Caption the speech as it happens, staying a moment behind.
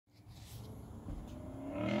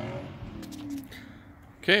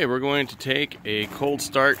Okay, we're going to take a cold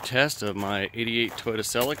start test of my '88 Toyota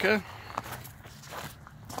Celica.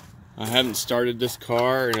 I haven't started this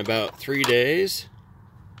car in about 3 days.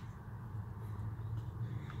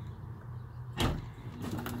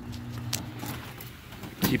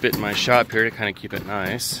 Keep it in my shop here to kind of keep it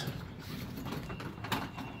nice.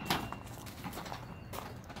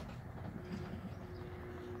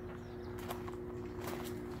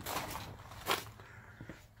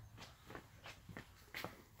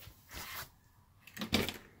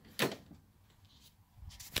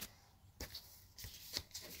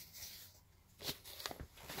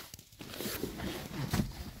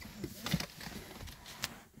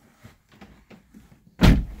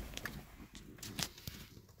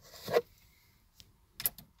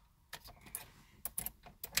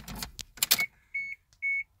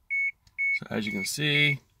 So as you can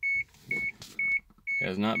see, it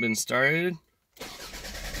has not been started.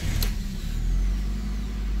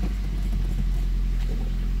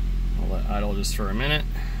 I'll let idle just for a minute.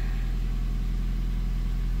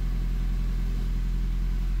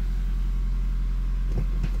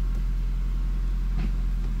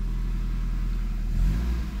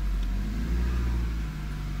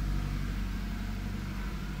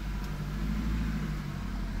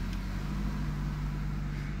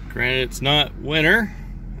 Granted, it's not winter.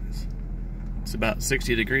 It's about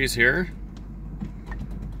 60 degrees here.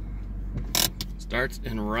 Starts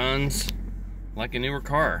and runs like a newer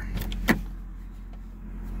car.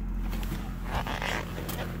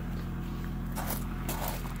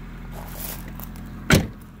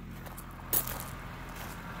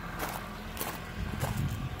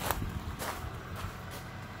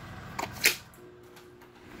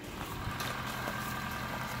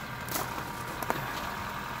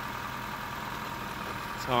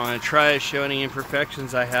 So I'm going to try to show any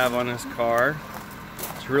imperfections I have on this car.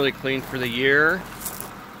 It's really clean for the year.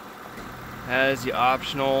 Has the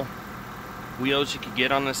optional wheels you could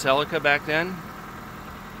get on the Celica back then.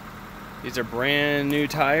 These are brand new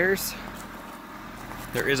tires.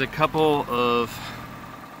 There is a couple of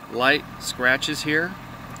light scratches here.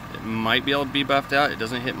 It might be able to be buffed out. It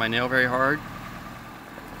doesn't hit my nail very hard.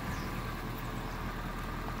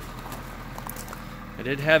 I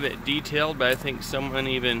did have it detailed, but I think someone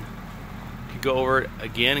even could go over it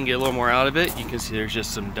again and get a little more out of it. You can see there's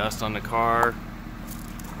just some dust on the car.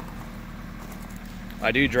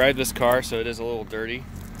 I do drive this car, so it is a little dirty.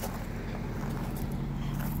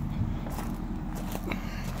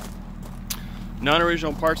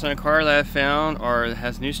 Non-original parts on the car that I found are it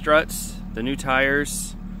has new struts, the new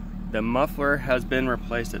tires, the muffler has been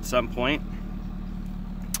replaced at some point,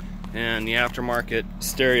 and the aftermarket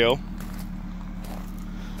stereo,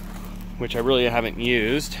 which I really haven't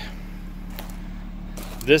used.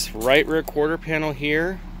 This right rear quarter panel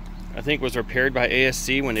here, I think was repaired by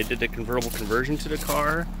ASC when they did the convertible conversion to the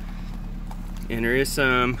car. And there is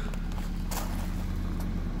some,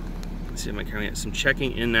 let's see if I can get some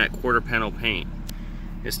checking in that quarter panel paint.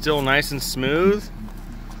 It's still nice and smooth,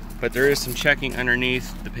 but there is some checking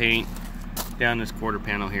underneath the paint down this quarter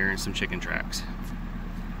panel here and some chicken tracks.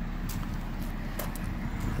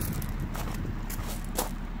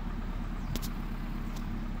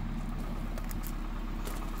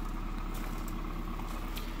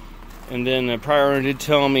 And then the prior owner did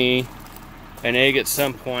tell me an egg at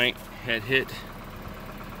some point had hit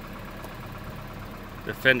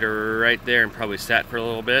the fender right there and probably sat for a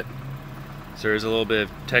little bit. So there's a little bit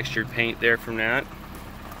of textured paint there from that.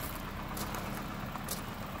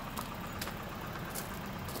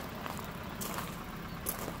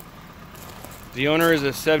 The owner is a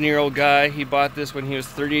 70-year-old guy. He bought this when he was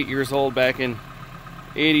 38 years old back in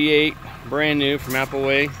 '88, brand new from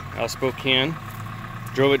Appleway, out of Spokane.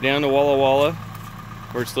 Drove it down to Walla Walla,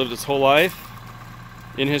 where it's lived its whole life.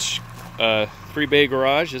 In his 3-bay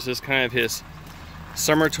garage, this is kind of his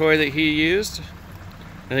summer toy that he used.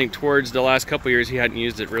 I think towards the last couple years he hadn't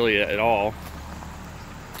used it really at all.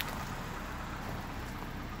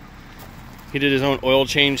 He did his own oil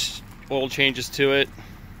changes to it.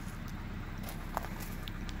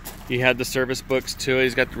 He had the service books to it.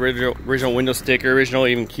 He's got the original window sticker, original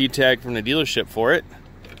even key tag from the dealership for it.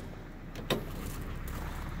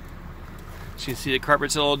 So you can see the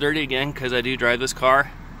carpet's a little dirty again because I do drive this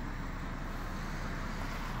car.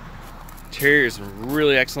 Interior is in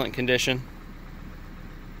really excellent condition.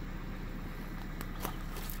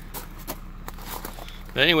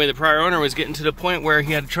 But anyway, the prior owner was getting to the point where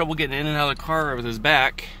he had trouble getting in and out of the car with his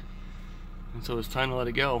back, and so it was time to let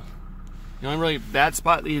it go. The only really bad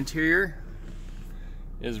spot in the interior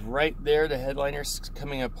is right there. The headliner's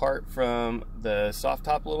coming apart from the soft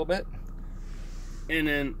top a little bit. And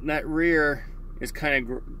then that rear is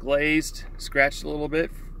kind of glazed, scratched a little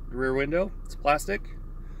bit. The rear window, it's plastic.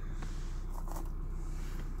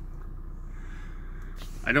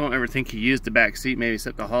 I don't ever think he used the back seat, maybe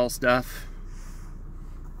set the haul stuff.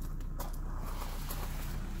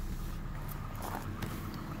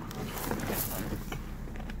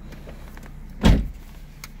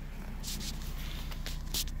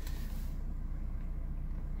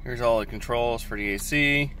 Here's all the controls for the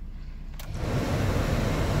AC.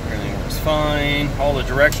 Everything works fine. All the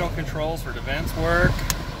directional controls for the vents work.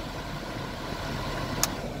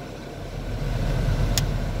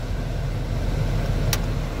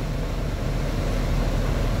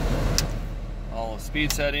 All the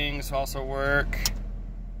speed settings also work.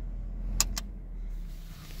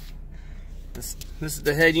 This is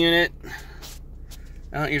the head unit.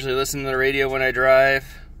 I don't usually listen to the radio when I drive.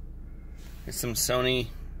 It's some Sony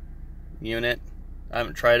unit. I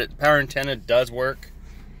haven't tried it. The power antenna does work.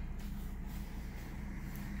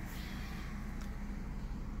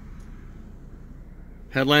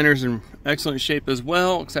 Headliner's in excellent shape as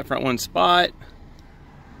well, except for that one spot.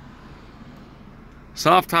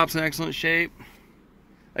 Soft top's in excellent shape.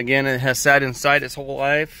 Again, it has sat inside its whole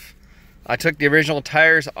life. I took the original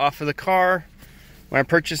tires off of the car when I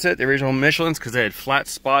purchased it, the original Michelin's, because they had flat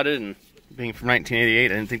spotted, and being from 1988, I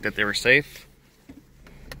didn't think that they were safe.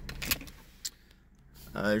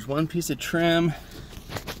 There's one piece of trim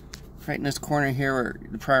right in this corner here where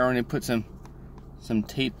the prior owner put some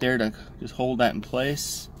tape there to just hold that in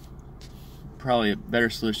place. Probably a better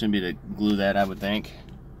solution would be to glue that, I would think.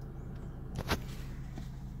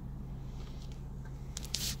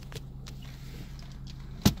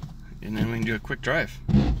 And then we can do a quick drive.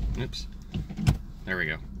 Oops. There we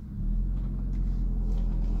go.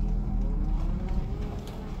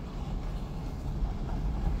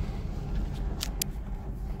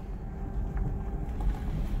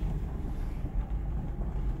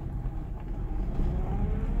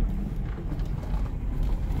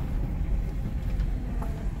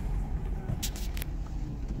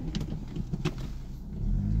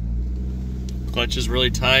 Clutch is really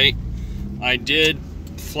tight. I did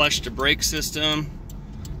flush the brake system.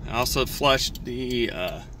 I also flushed the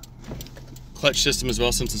clutch system as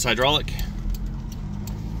well, since it's hydraulic.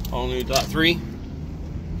 All new .3.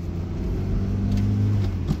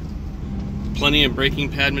 Plenty of braking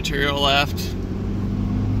pad material left.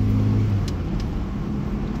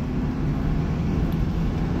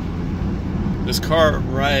 This car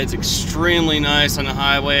rides extremely nice on the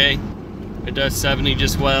highway. It does 70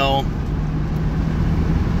 just well.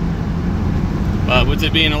 But with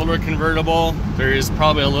it being an older convertible, there is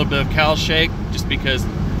probably a little bit of cowl shake, just because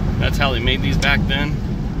that's how they made these back then,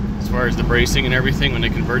 as far as the bracing and everything when they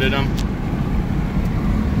converted them.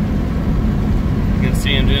 You can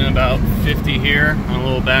see I'm doing about 50 here on a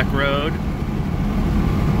little back road.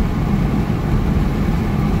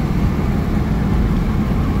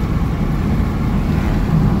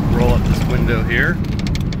 Roll up this window here.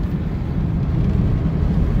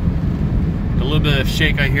 A little bit of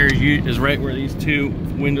shake I hear is right where these two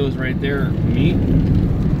windows right there meet.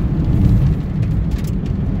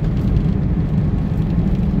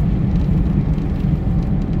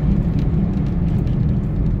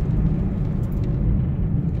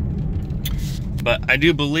 But I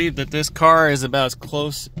do believe that this car is about as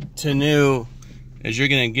close to new as you're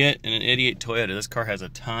gonna get in an 88 Toyota. This car has a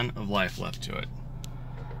ton of life left to it.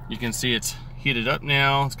 You can see it's heated up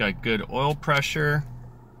now. It's got good oil pressure.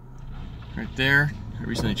 Right there. I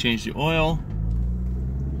recently changed the oil.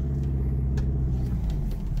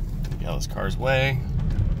 Get out of this car's way.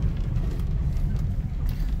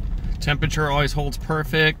 Temperature always holds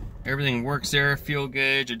perfect. Everything works there. Fuel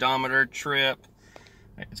gauge, odometer, trip.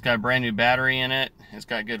 It's got a brand new battery in it. It's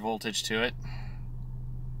got good voltage to it.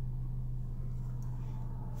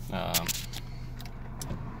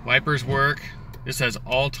 Wipers work. This has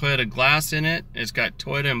all Toyota glass in it. It's got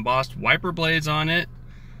Toyota embossed wiper blades on it.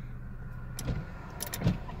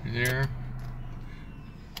 There.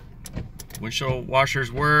 Windshield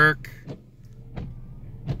washers work.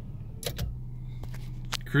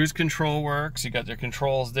 Cruise control works. You got the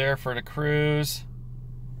controls there for the cruise.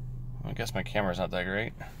 I guess my camera's not that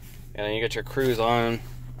great. And then you got your cruise on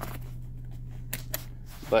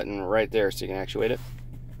button right there, so you can actuate it.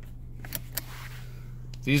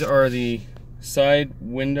 These are the side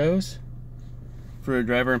windows for a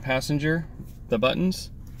driver and passenger, the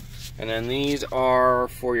buttons. And then these are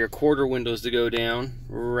for your quarter windows to go down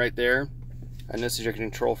right there. And this is your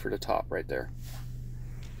control for the top right there.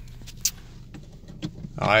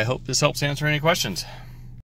 I hope this helps answer any questions.